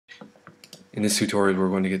In this tutorial we're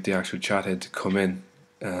going to get the actual chat head to come in,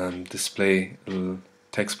 display a little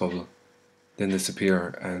text bubble, then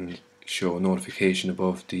disappear and show a notification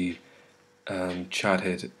above the chat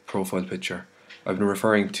head profile picture. I've been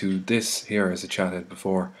referring to this here as a chat head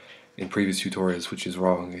before in previous tutorials, which is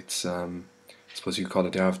wrong. It's I suppose you call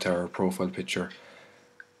it the avatar or profile picture.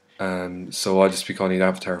 So I'll just be calling it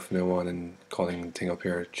avatar from now on and calling the thing up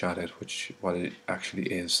here chat head, which what it actually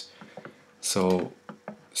is. So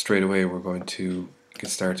straight away we're going to get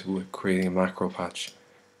started with creating a macro patch.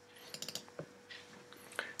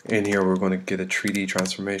 In here we're going to get a 3D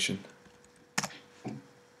transformation,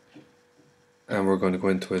 and we're going to go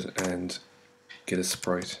into it and get a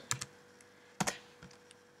sprite.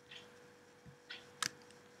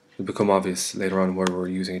 It'll become obvious later on where we're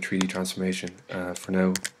using a 3D transformation. For now,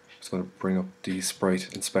 I'm just going to bring up the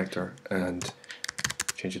sprite inspector and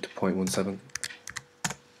change it to 0.17.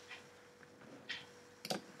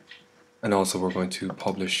 And also we're going to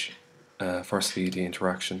publish firstly the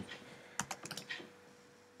interaction,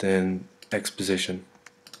 then X position,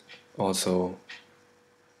 also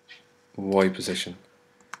Y position,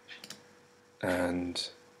 and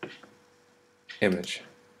image.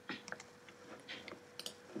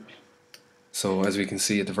 So as we can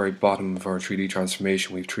see at the very bottom of our 3D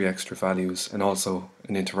transformation, we have 3 extra values and also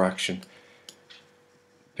an interaction.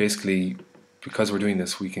 Basically, because we're doing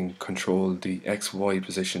this, we can control the XY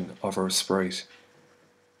position of our sprite,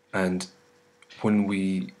 and when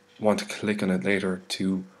we want to click on it later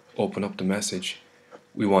to open up the message,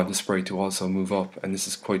 we want the sprite to also move up. And this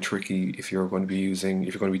is quite tricky if you're going to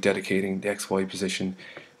be dedicating the XY position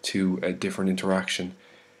to a different interaction,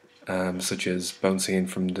 such as bouncing in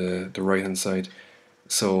from the right hand side.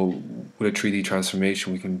 So with a 3D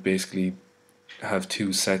transformation we can basically have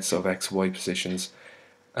 2 sets of XY positions,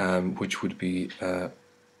 which would be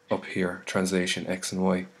up here, translation X and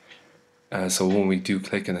Y. So when we do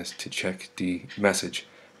click on it to check the message,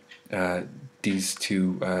 these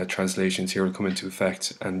 2 translations here will come into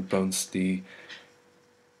effect and bounce the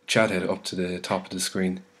chat head up to the top of the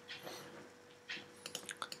screen.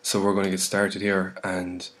 So we're going to get started here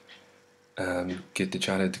and get the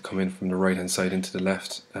chat head to come in from the right hand side into the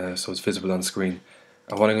left, so it's visible on screen.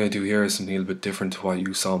 And what I'm going to do here is something a little bit different to what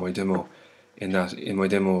you saw in my demo, in that in my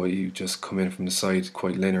demo you just come in from the side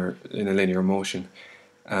quite linear, in a linear motion,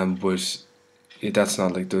 but that's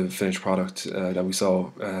not like the finished product that we saw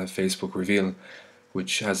Facebook reveal,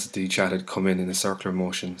 which has the chat head come in a circular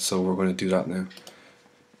motion. So we're going to do that now.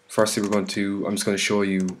 Firstly I'm just going to show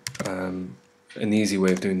you an easy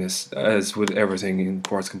way of doing this. As with everything in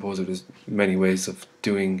Quartz Composer, there's many ways of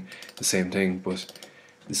doing the same thing, but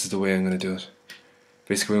this is the way I'm going to do it.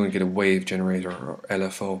 Basically we're going to get a wave generator, or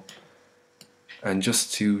LFO, and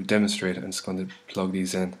just to demonstrate it I'm just going to plug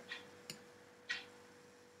these in,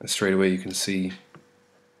 and straight away you can see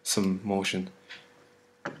some motion,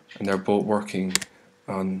 and they're both working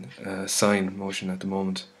on sine motion at the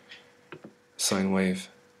moment, sine wave.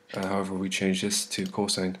 However, we change this to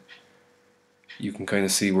cosine, you can kind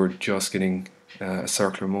of see we're just getting a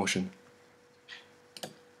circular motion.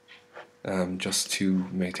 Just to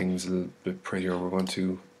make things a little bit prettier, we're going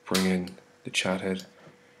to bring in the chat head,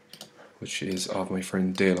 which is of my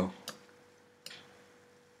friend Dalo,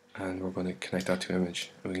 and we're going to connect that to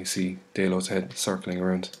image, and we can see Dalo's head circling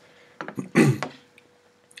around.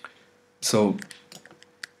 So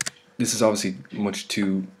this is obviously much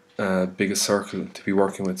too big a circle to be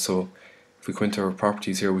working with, so if we go into our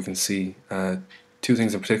properties here we can see 2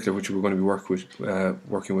 things in particular which we're going to be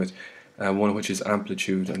working with, one of which is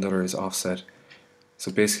amplitude and the other is offset.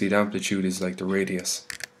 So basically the amplitude is like the radius,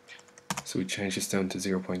 so we change this down to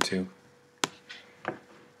 0.2,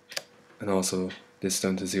 and also this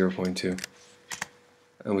down to 0.2,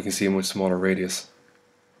 and we can see a much smaller radius.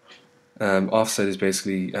 Offset is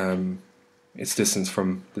basically its distance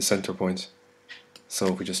from the center point, so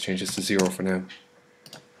if we just change this to 0 for now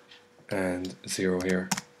and 0 here,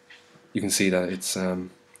 you can see that it's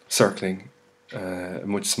circling a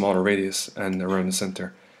much smaller radius and around the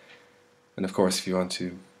center. And of course if you want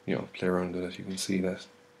to play around with it, you can see that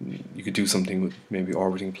you could do something with maybe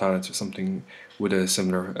orbiting planets or something with a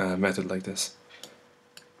similar method like this.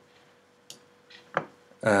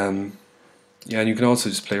 Yeah, and you can also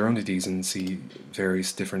just play around with these and see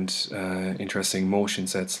various different interesting motion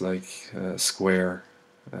sets like square.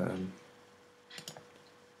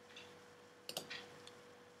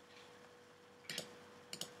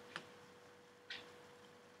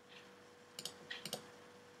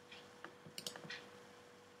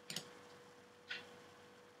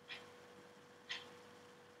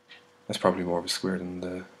 That's probably more of a square than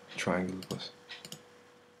the triangle, but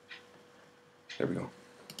there we go.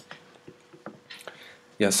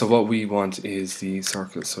 Yeah, so what we want is the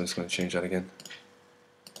circle, so I'm just going to change that again.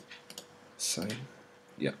 Sign.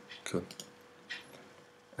 Yeah, cool.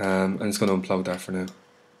 I'm just going to unplug that for now.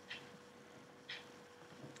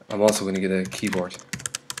 I'm also going to get a keyboard.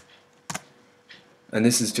 And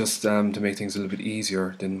this is just to make things a little bit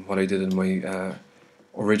easier than what I did in my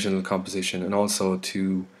original composition, and also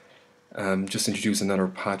to just introduce another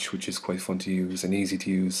patch which is quite fun to use and easy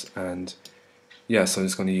to use. And yeah, so I'm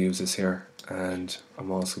just going to use this here, and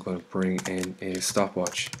I'm also going to bring in a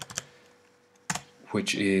stopwatch,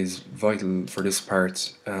 which is vital for this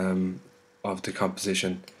part of the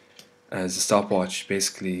composition. As a stopwatch,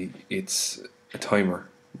 basically it's a timer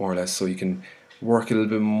more or less, so you can work a little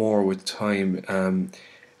bit more with time, and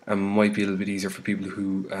might be a little bit easier for people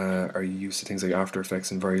who are used to things like After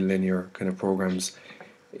Effects and very linear kind of programs.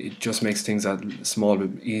 It just makes things a small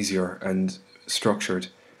bit easier and structured.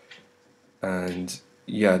 And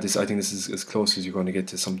yeah, I think this is as close as you're going to get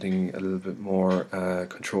to something a little bit more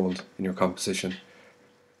controlled in your composition.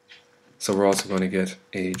 So we're also going to get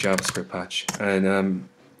a JavaScript patch, and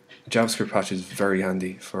JavaScript patch is very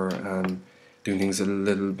handy for doing things a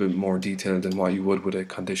little bit more detailed than what you would with a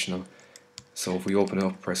conditional. So if we open it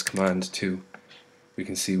up, press Command 2, we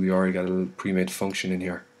can see we already got a little pre-made function in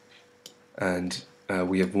here, and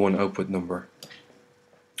we have one output number,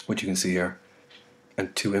 which you can see here,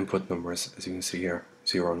 and two input numbers, as you can see here,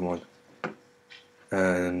 0 and 1.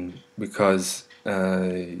 And because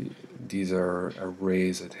these are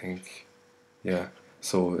arrays, I think, yeah,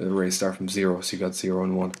 so arrays start from 0, so you got 0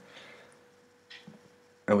 and 1.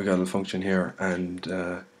 And we got a little function here, and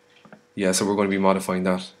yeah, so we're going to be modifying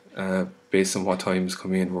that based on what times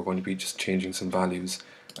come in. We're going to be just changing some values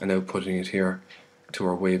and outputting it here to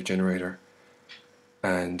our wave generator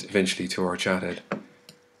and eventually to our chat head.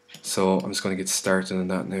 So I'm just going to get started on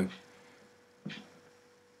that now.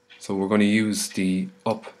 So we're going to use the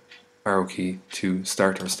up arrow key to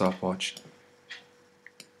start our stopwatch,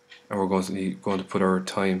 and we're going to put our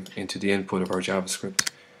time into the input of our JavaScript,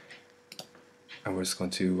 and we're just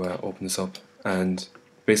going to open this up, and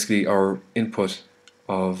basically our input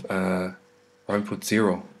of our input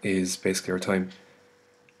 0 is basically our time.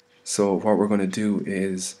 So what we're going to do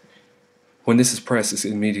is, when this is pressed, it's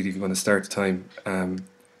immediately going to start the time.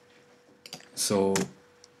 So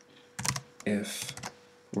if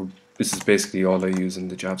this is basically all I use in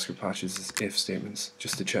the JavaScript patches is if statements,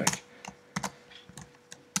 just to check.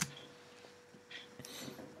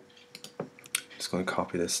 Just going to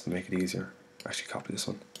copy this to make it easier. Actually, copy this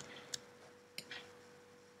one.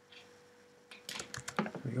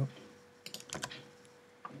 There we go.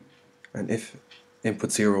 And if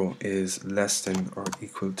input 0 is less than or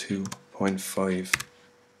equal to 0.5,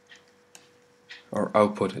 our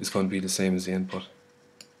output is going to be the same as the input.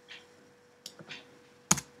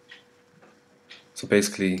 So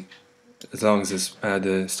basically, as long as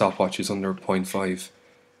the stopwatch is under 0.5,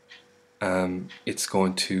 it's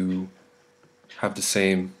going to have the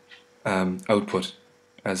same output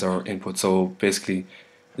as our input. So basically,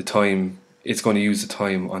 the time, it's going to use the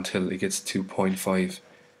time until it gets to 0.5.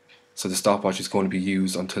 So the stopwatch is going to be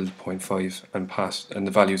used until 0.5 and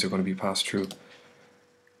the values are going to be passed through.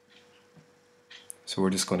 So we're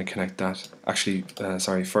just going to connect that. Actually,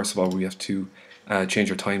 sorry, first of all we have to change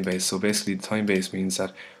our time base. So basically the time base means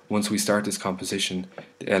that once we start this composition,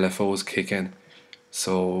 the LFOs kick in.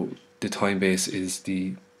 So the time base is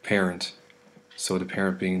the parent. So the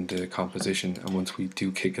parent being the composition, and once we do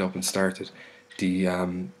kick it up and start it, the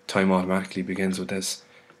time automatically begins with this.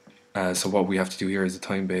 So what we have to do here is the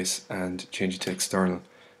time base and change it to external.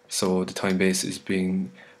 So the time base is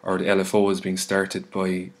being, or the LFO is being started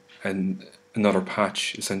by another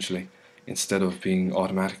patch essentially, instead of being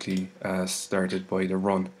automatically started by the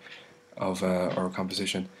run of our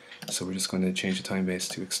composition. So we're just going to change the time base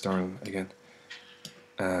to external again,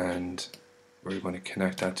 and we're going to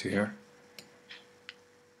connect that to here,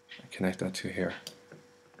 connect that to here,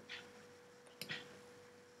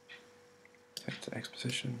 connect to X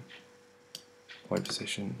position, Y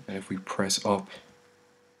position, and if we press up,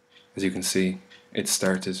 as you can see, it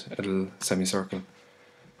started a little semicircle.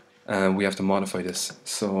 And we have to modify this.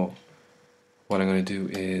 So what I'm going to do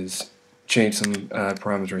is change some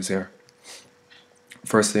parameters here.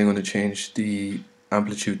 First thing, I'm going to change the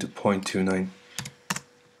amplitude to 0.29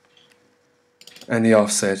 and the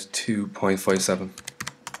offset to 0.57.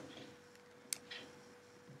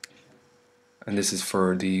 And this is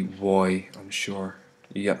for the Y, I'm sure.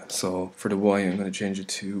 Yeah, so for the Y I'm going to change it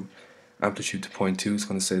to amplitude to 0.2, it's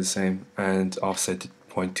going to stay the same, and offset to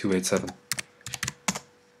 0.287.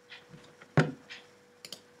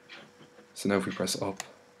 So now if we press up,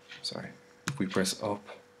 if we press up,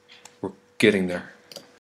 we're getting there.